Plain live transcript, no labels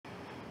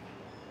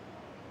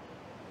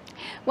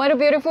What a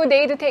beautiful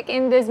day to take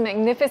in this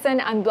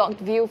magnificent unblocked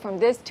view from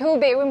this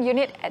 2-bedroom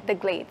unit at the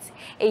Glades,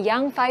 a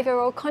young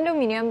 5-year-old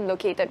condominium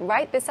located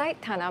right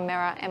beside Tanah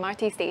Merah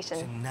MRT station.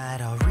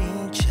 Tonight I'll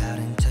reach out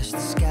and touch the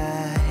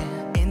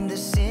sky. In the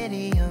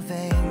city of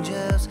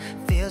angels,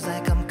 feels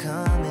like I'm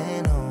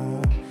coming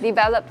home.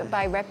 Developed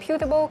by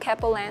reputable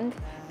Keppel Land,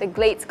 the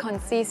Glades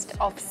consist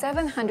of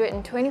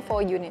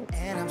 724 units.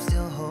 And I'm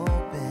still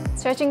hoping.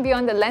 Stretching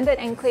beyond the landed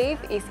enclave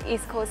is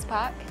East Coast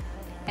Park,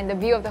 and the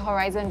view of the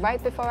horizon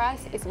right before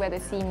us is where the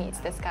sea meets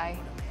the sky.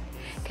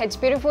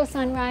 Catch beautiful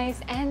sunrise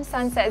and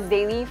sunsets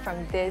daily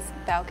from this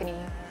balcony.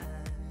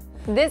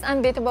 This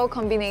unbeatable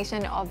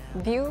combination of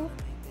view,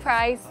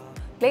 price,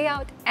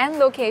 layout and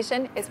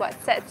location is what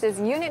sets this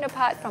unit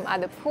apart from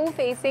other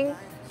pool-facing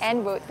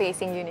and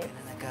road-facing units.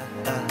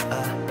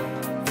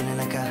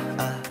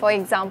 For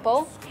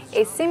example,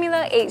 a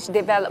similar age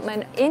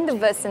development in the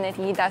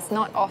vicinity does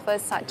not offer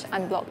such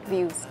unblocked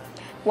views,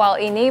 while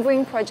a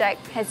neighbouring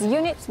project has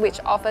units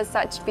which offer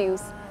such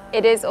views.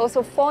 It is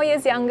also 4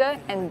 years younger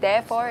and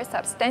therefore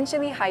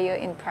substantially higher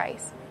in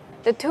price.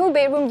 The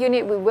 2-bedroom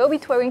unit we will be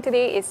touring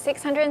today is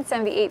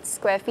 678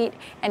 square feet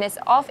and is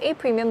of a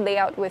premium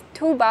layout with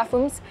 2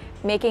 bathrooms,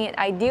 making it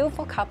ideal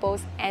for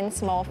couples and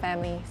small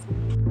families.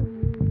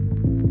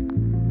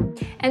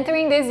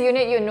 Entering this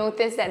unit, you'll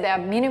notice that there are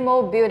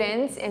minimal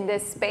built-ins in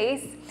this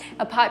space,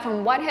 apart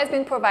from what has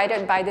been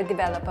provided by the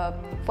developer.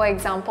 For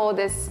example,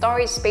 this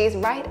storage space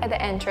right at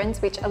the entrance,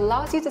 which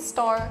allows you to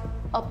store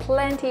a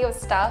plenty of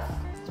stuff,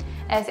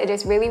 as it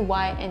is really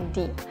wide and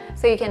deep.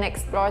 So you can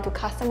explore to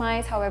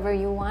customize however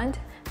you want,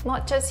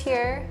 not just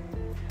here,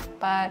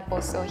 but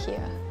also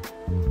here.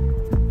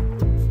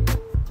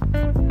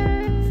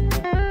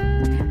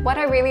 What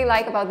I really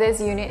like about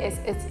this unit is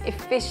its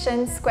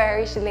efficient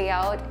squarish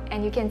layout,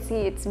 and you can see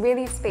it's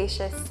really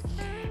spacious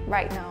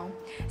right now.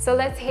 So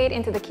let's head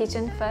into the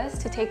kitchen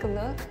first to take a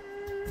look.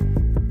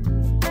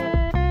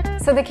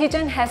 So the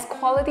kitchen has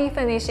quality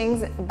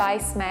furnishings by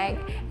SMAG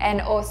and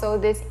also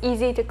this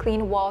easy to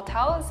clean wall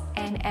tiles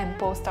and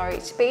ample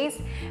storage space,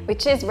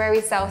 which is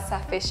very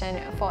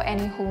self-sufficient for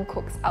any home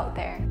cooks out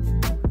there.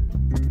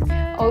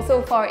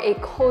 Also, for a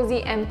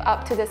cozy amp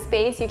up to the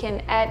space, you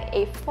can add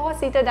a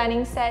 4-seater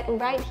dining set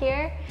right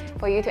here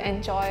for you to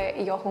enjoy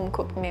your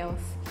home-cooked meals.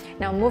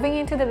 Now moving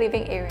into the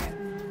living area.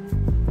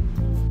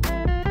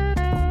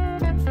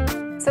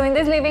 So in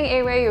this living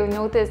area, you'll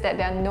notice that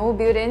there are no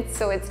built-ins,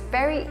 so it's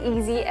very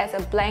easy as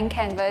a blank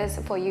canvas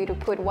for you to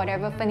put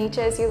whatever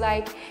furnitures you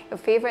like, your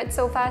favorite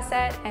sofa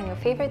set and your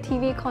favorite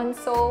TV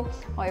console,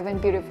 or even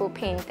beautiful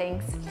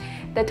paintings.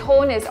 The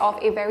tone is of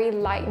a very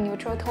light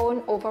neutral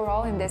tone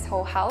overall in this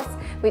whole house,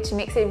 which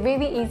makes it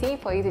really easy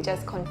for you to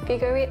just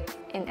configure it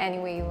in any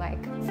way you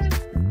like.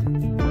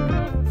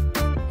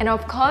 And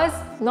of course,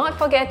 not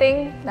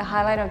forgetting the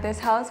highlight of this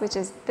house, which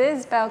is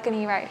this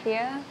balcony right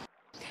here.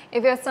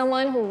 If you're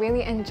someone who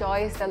really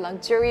enjoys the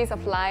luxuries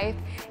of life,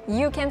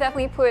 you can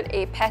definitely put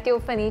a patio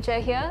furniture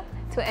here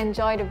to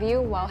enjoy the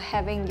view while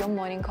having your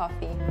morning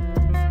coffee.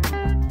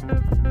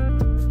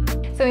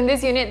 So in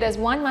this unit, there's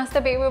 1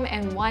 master bedroom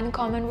and 1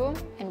 common room,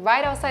 and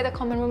right outside the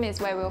common room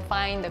is where we'll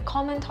find the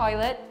common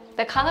toilet.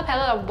 The color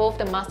palette of both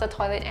the master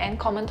toilet and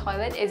common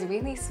toilet is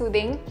really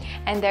soothing,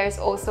 and there's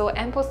also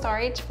ample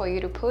storage for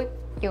you to put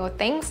your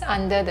things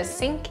under the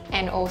sink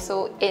and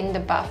also in the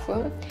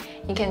bathroom.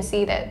 You can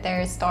see that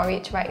there is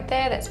storage right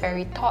there that's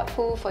very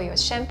thoughtful for your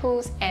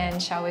shampoos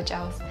and shower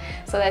gels.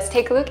 So let's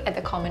take a look at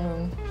the common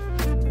room.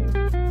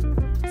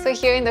 So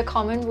here in the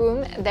common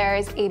room, there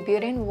is a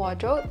built-in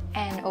wardrobe,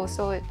 and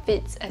also it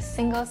fits a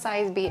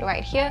single-size bed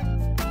right here.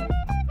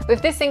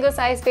 With this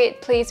single-size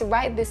bed placed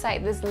right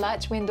beside this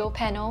large window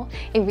panel,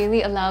 it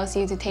really allows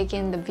you to take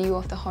in the view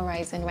of the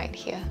horizon right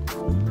here.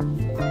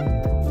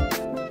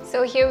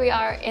 So here we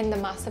are in the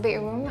master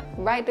bedroom.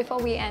 Right before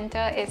we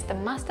enter is the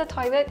master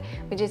toilet,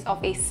 which is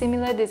of a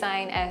similar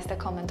design as the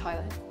common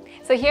toilet.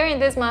 So here in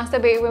this master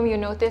bedroom, you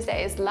notice that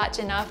it's large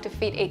enough to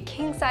fit a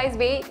king-size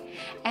bed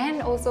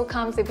and also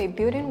comes with a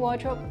built-in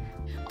wardrobe.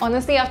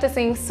 Honestly, after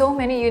seeing so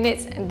many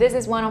units, this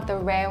is one of the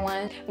rare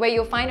ones where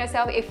you'll find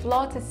yourself a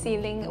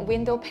floor-to-ceiling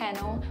window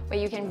panel where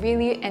you can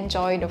really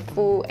enjoy the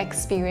full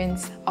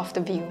experience of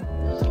the view.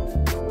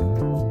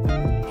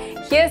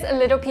 Here's a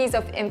little piece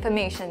of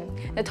information.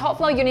 The top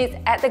floor units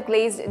at the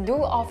Glades do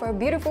offer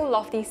beautiful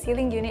lofty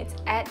ceiling units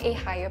at a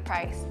higher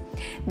price.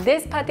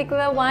 This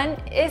particular one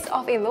is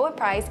of a lower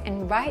price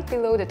and right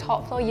below the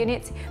top floor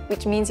units,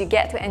 which means you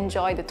get to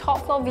enjoy the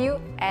top floor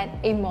view at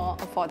a more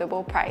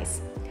affordable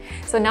price.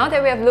 So now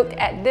that we have looked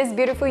at this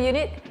beautiful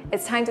unit,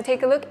 it's time to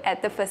take a look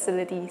at the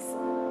facilities.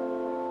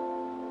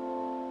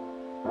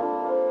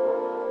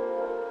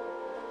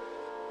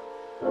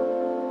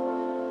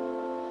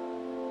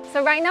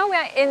 So right now we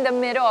are in the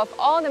middle of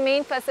all the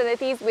main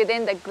facilities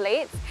within the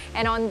Glades,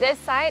 and on this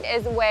side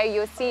is where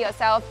you see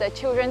yourself the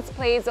children's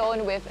play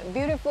zone with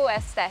beautiful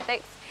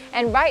aesthetics,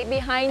 and right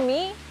behind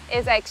me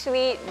is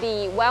actually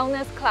the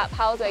wellness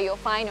clubhouse where you'll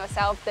find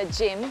yourself the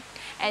gym,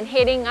 and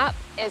heading up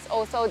is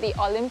also the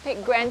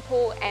Olympic Grand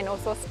Pool and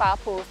also spa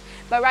pools.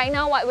 But right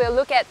now what we'll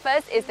look at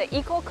first is the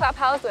Eco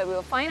Clubhouse, where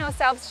we'll find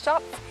ourselves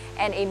shops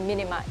and a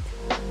mini-mart.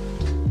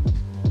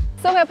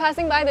 So we're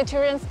passing by the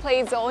children's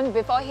play zone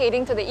before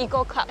heading to the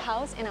Eco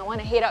Clubhouse, and I want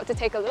to head out to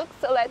take a look,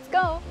 so let's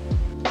go!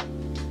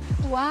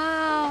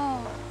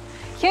 Wow!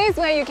 Here's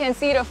where you can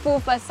see the full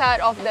facade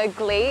of the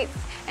glades,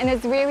 and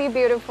it's really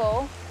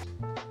beautiful.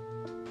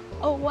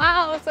 Oh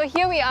wow! So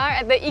here we are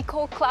at the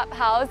Eco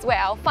Clubhouse, where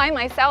I'll find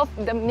myself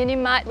the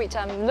mini-mart, which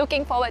I'm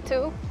looking forward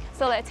to.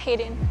 So let's head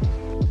in.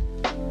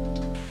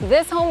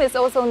 This home is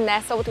also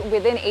nestled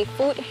within a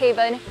food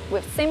haven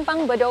with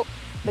Simpang Bedok,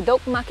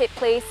 Bedok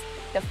Marketplace,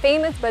 the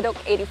famous Bedok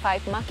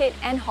 85 Market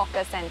and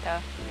Hawker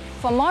Centre.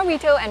 For more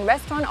retail and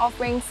restaurant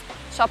offerings,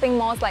 shopping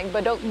malls like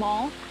Bedok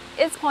Mall,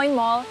 East Point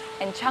Mall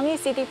and Changi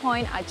City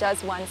Point are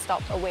just one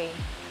stop away.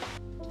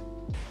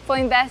 For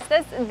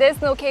investors,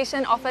 this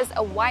location offers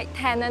a wide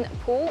tenant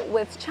pool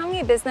with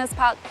Changi Business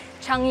Park,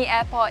 Changi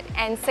Airport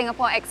and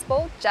Singapore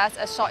Expo just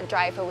a short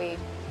drive away.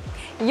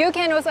 You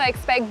can also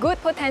expect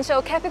good potential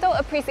capital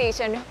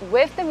appreciation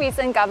with the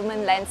recent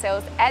government land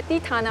sales at the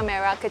Tanah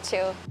Merah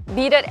Kecil,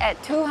 bidded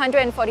at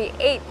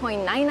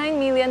 $248.99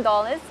 million,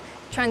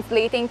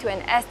 translating to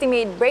an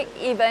estimated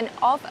break-even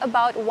of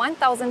about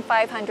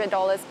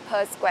 $1,500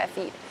 per square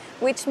feet,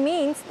 which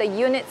means the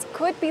units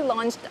could be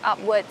launched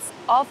upwards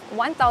of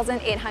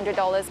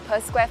 $1,800 per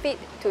square feet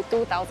to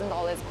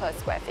 $2,000 per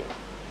square feet.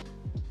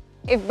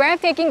 If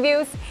breathtaking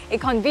views, a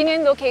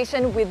convenient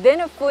location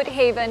within a food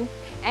haven,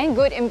 and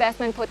good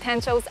investment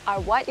potentials are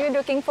what you're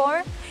looking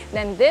for,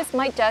 then this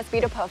might just be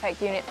the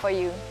perfect unit for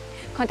you.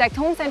 Contact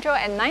Home Central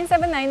at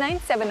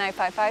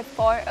 9799-7955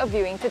 for a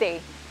viewing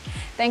today.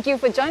 Thank you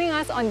for joining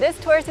us on this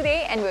tour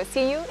today, and we'll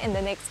see you in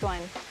the next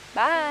one.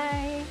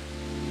 Bye!